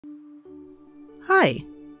Hi,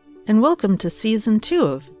 and welcome to Season 2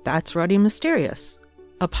 of That's Ruddy Mysterious,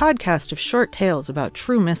 a podcast of short tales about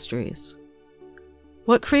true mysteries.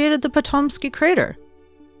 What created the Potomsky Crater?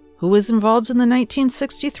 Who was involved in the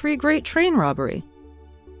 1963 Great Train Robbery?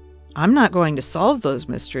 I'm not going to solve those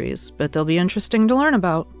mysteries, but they'll be interesting to learn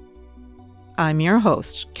about. I'm your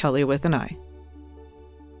host, Kelly with an I.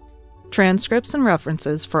 Transcripts and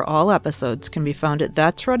references for all episodes can be found at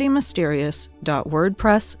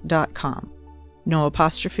that'sruddymysterious.wordpress.com. No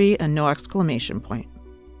apostrophe and no exclamation point.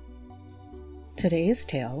 Today's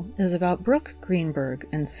tale is about Brooke Greenberg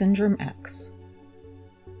and Syndrome X.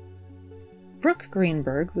 Brooke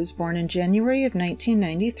Greenberg was born in January of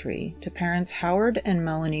 1993 to parents Howard and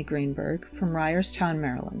Melanie Greenberg from Ryerstown,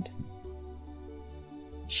 Maryland.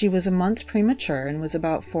 She was a month premature and was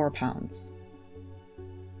about 4 pounds.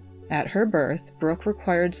 At her birth, Brooke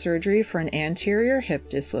required surgery for an anterior hip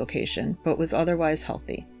dislocation, but was otherwise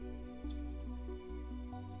healthy.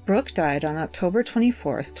 Brooke died on October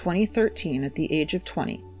 24, 2013 at the age of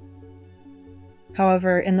 20.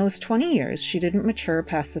 However, in those 20 years, she didn't mature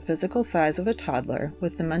past the physical size of a toddler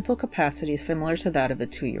with the mental capacity similar to that of a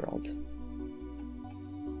 2-year-old.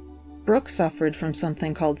 Brooke suffered from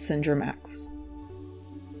something called Syndrome X.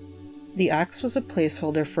 The X was a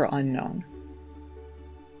placeholder for unknown.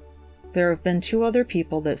 There have been 2 other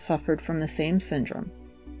people that suffered from the same syndrome.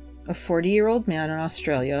 A 40-year-old man in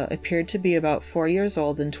Australia appeared to be about 4 years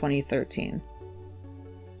old in 2013.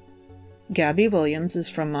 Gabby Williams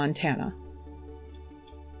is from Montana.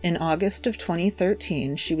 In August of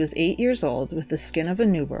 2013, she was 8 years old with the skin of a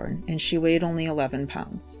newborn, and she weighed only 11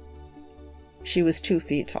 pounds. She was 2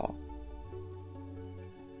 feet tall.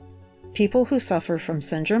 People who suffer from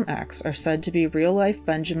Syndrome X are said to be real-life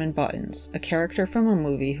Benjamin Buttons, a character from a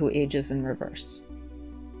movie who ages in reverse.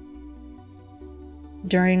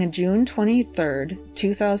 During a June 23,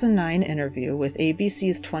 2009 interview with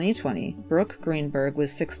ABC's 2020, Brooke Greenberg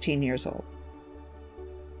was 16 years old.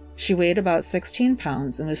 She weighed about 16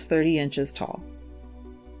 pounds and was 30 inches tall.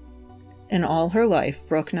 In all her life,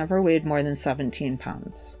 Brooke never weighed more than 17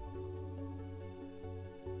 pounds.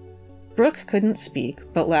 Brooke couldn't speak,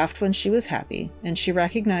 but laughed when she was happy, and she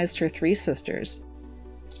recognized her 3 sisters.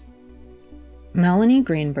 Melanie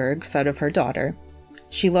Greenberg said of her daughter,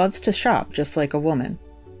 "She loves to shop just like a woman."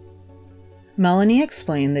 Melanie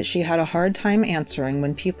explained that she had a hard time answering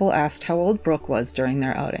when people asked how old Brooke was during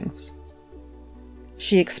their outings.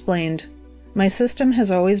 She explained, "My system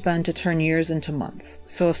has always been to turn years into months,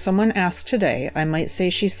 so if someone asked today, I might say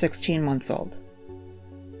she's 16 months old."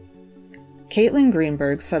 Caitlin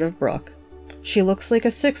Greenberg said of Brooke, "She looks like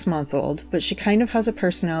a 6-month-old, but she kind of has a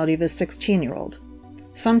personality of a 16-year-old.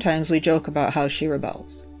 Sometimes we joke about how she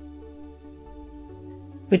rebels."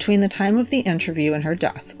 Between the time of the interview and her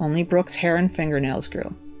death, only Brooke's hair and fingernails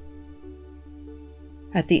grew.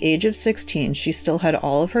 At the age of 16, she still had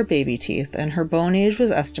all of her baby teeth, and her bone age was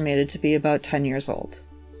estimated to be about 10 years old.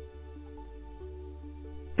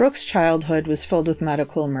 Brooke's childhood was filled with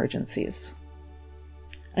medical emergencies.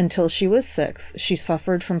 Until she was 6, she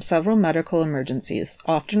suffered from several medical emergencies,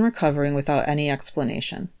 often recovering without any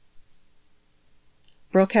explanation.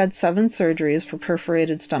 Brooke had 7 surgeries for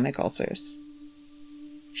perforated stomach ulcers.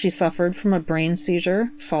 She suffered from a brain seizure,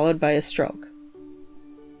 followed by a stroke.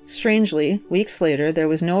 Strangely, weeks later, there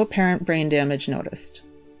was no apparent brain damage noticed.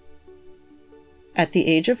 At the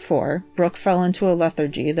age of 4, Brooke fell into a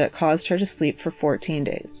lethargy that caused her to sleep for 14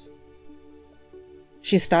 days.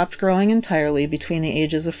 She stopped growing entirely between the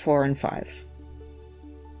ages of 4 and 5.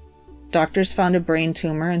 Doctors found a brain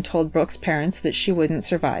tumor and told Brooke's parents that she wouldn't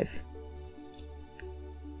survive.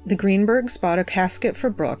 The Greenbergs bought a casket for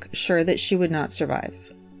Brooke, sure that she would not survive.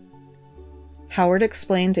 Howard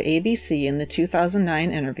explained to ABC in the 2009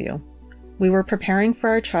 interview, "We were preparing for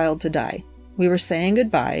our child to die. We were saying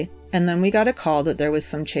goodbye, and then we got a call that there was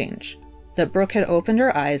some change, that Brooke had opened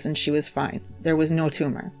her eyes and she was fine. There was no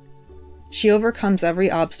tumor. She overcomes every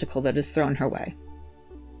obstacle that is thrown her way."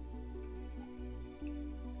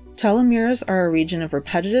 Telomeres are a region of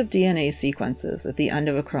repetitive DNA sequences at the end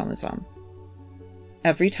of a chromosome.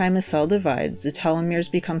 Every time a cell divides, the telomeres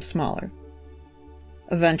become smaller.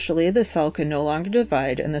 Eventually, the cell can no longer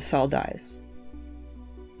divide and the cell dies.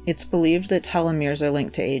 It's believed that telomeres are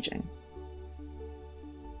linked to aging.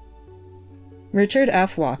 Richard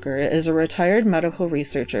F. Walker is a retired medical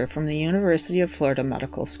researcher from the University of Florida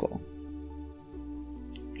Medical School.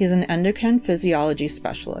 He's an endocrine physiology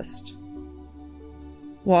specialist.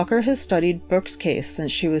 Walker has studied Brooke's case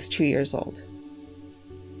since she was 2 years old.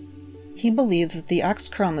 He believes that the X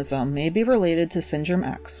chromosome may be related to Syndrome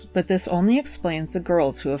X, but this only explains the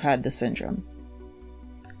girls who have had the syndrome.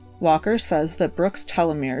 Walker says that Brooke's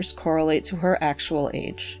telomeres correlate to her actual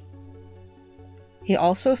age. He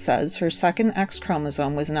also says her second X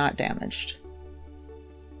chromosome was not damaged.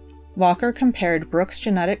 Walker compared Brooke's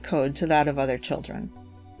genetic code to that of other children.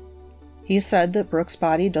 He said that Brooke's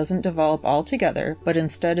body doesn't develop altogether, but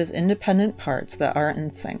instead is independent parts that are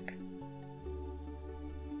in sync.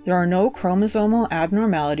 There are no chromosomal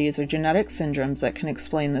abnormalities or genetic syndromes that can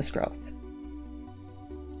explain this growth.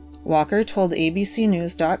 Walker told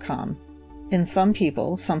abcnews.com, "In some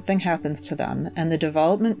people, something happens to them, and the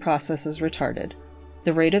development process is retarded.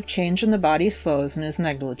 The rate of change in the body slows and is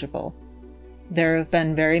negligible. There have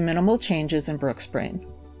been very minimal changes in Brooke's brain.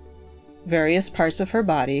 Various parts of her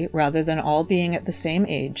body, rather than all being at the same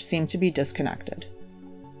age, seem to be disconnected."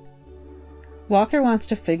 Walker wants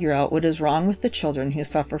to figure out what is wrong with the children who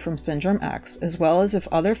suffer from Syndrome X, as well as if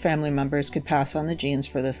other family members could pass on the genes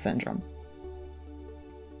for this syndrome.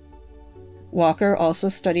 Walker also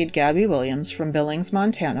studied Gabby Williams from Billings,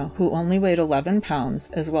 Montana, who only weighed 11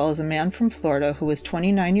 pounds, as well as a man from Florida who was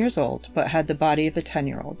 29 years old but had the body of a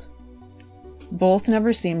 10-year-old. Both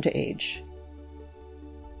never seemed to age.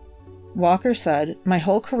 Walker said, "My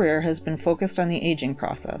whole career has been focused on the aging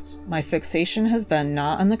process. My fixation has been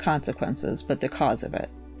not on the consequences, but the cause of it."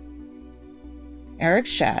 Eric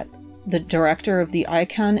Schadt, the director of the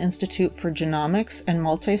Icahn Institute for Genomics and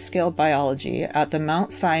Multiscale Biology at the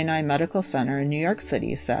Mount Sinai Medical Center in New York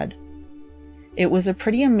City, said, "It was a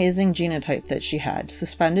pretty amazing genotype that she had,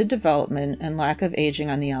 suspended development and lack of aging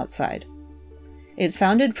on the outside. It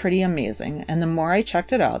sounded pretty amazing, and the more I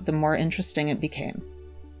checked it out, the more interesting it became."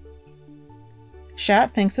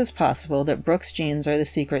 Schadt thinks it's possible that Brooke's genes are the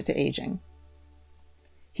secret to aging.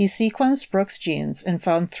 He sequenced Brooke's genes and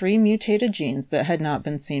found 3 mutated genes that had not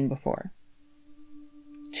been seen before.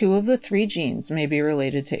 2 of the 3 genes may be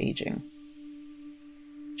related to aging.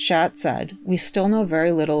 Schadt said, "We still know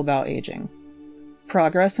very little about aging.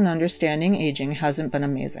 Progress in understanding aging hasn't been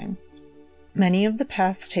amazing. Many of the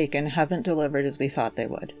paths taken haven't delivered as we thought they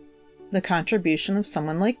would. The contribution of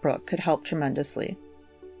someone like Brooke could help tremendously.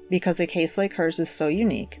 Because a case like hers is so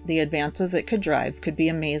unique, the advances it could drive could be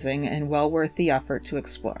amazing and well worth the effort to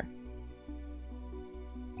explore."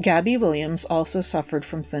 Gabby Williams also suffered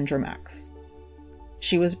from Syndrome X.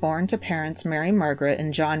 She was born to parents Mary Margaret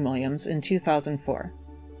and John Williams in 2004.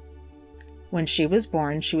 When she was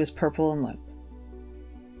born, she was purple and limp.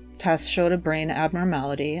 Tests showed a brain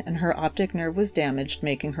abnormality, and her optic nerve was damaged,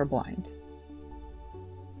 making her blind.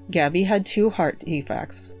 Gabby had 2 heart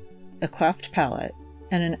defects, a cleft palate,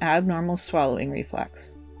 and an abnormal swallowing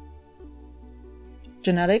reflex.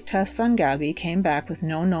 Genetic tests on Gabby came back with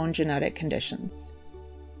no known genetic conditions.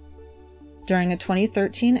 During a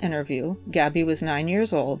 2013 interview, Gabby was 9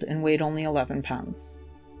 years old and weighed only 11 pounds.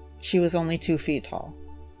 She was only 2 feet tall.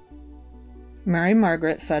 Mary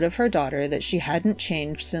Margaret said of her daughter that she hadn't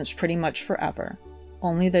changed since pretty much forever,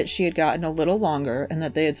 only that she had gotten a little longer and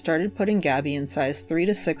that they had started putting Gabby in size 3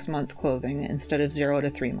 to 6 month clothing instead of 0 to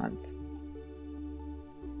 3 month.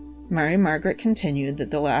 Mary Margaret continued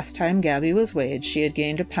that the last time Gabby was weighed, she had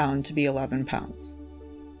gained a pound to be 11 pounds.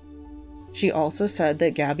 She also said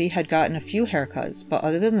that Gabby had gotten a few haircuts, but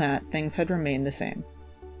other than that, things had remained the same.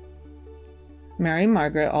 Mary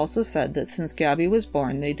Margaret also said that since Gabby was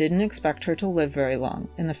born, they didn't expect her to live very long,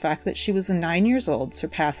 and the fact that she was 9 years old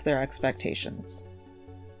surpassed their expectations.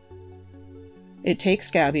 It takes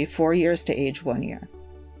Gabby 4 years to age 1 year.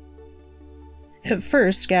 At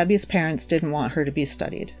first, Gabby's parents didn't want her to be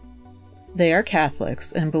studied. They are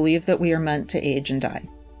Catholics and believe that we are meant to age and die.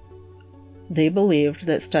 They believed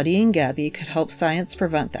that studying Gabby could help science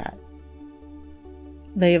prevent that.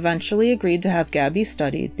 They eventually agreed to have Gabby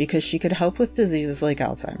studied because she could help with diseases like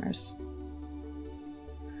Alzheimer's.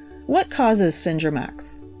 What causes Syndrome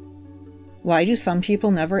X? Why do some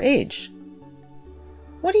people never age?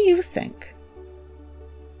 What do you think?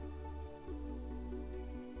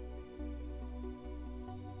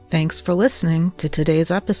 Thanks for listening to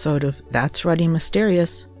today's episode of That's Ruddy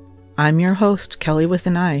Mysterious. I'm your host, Kelly with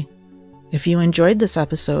an I. If you enjoyed this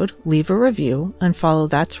episode, leave a review and follow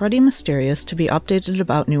That's Ruddy Mysterious to be updated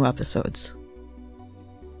about new episodes.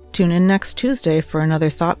 Tune in next Tuesday for another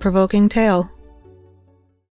thought-provoking tale.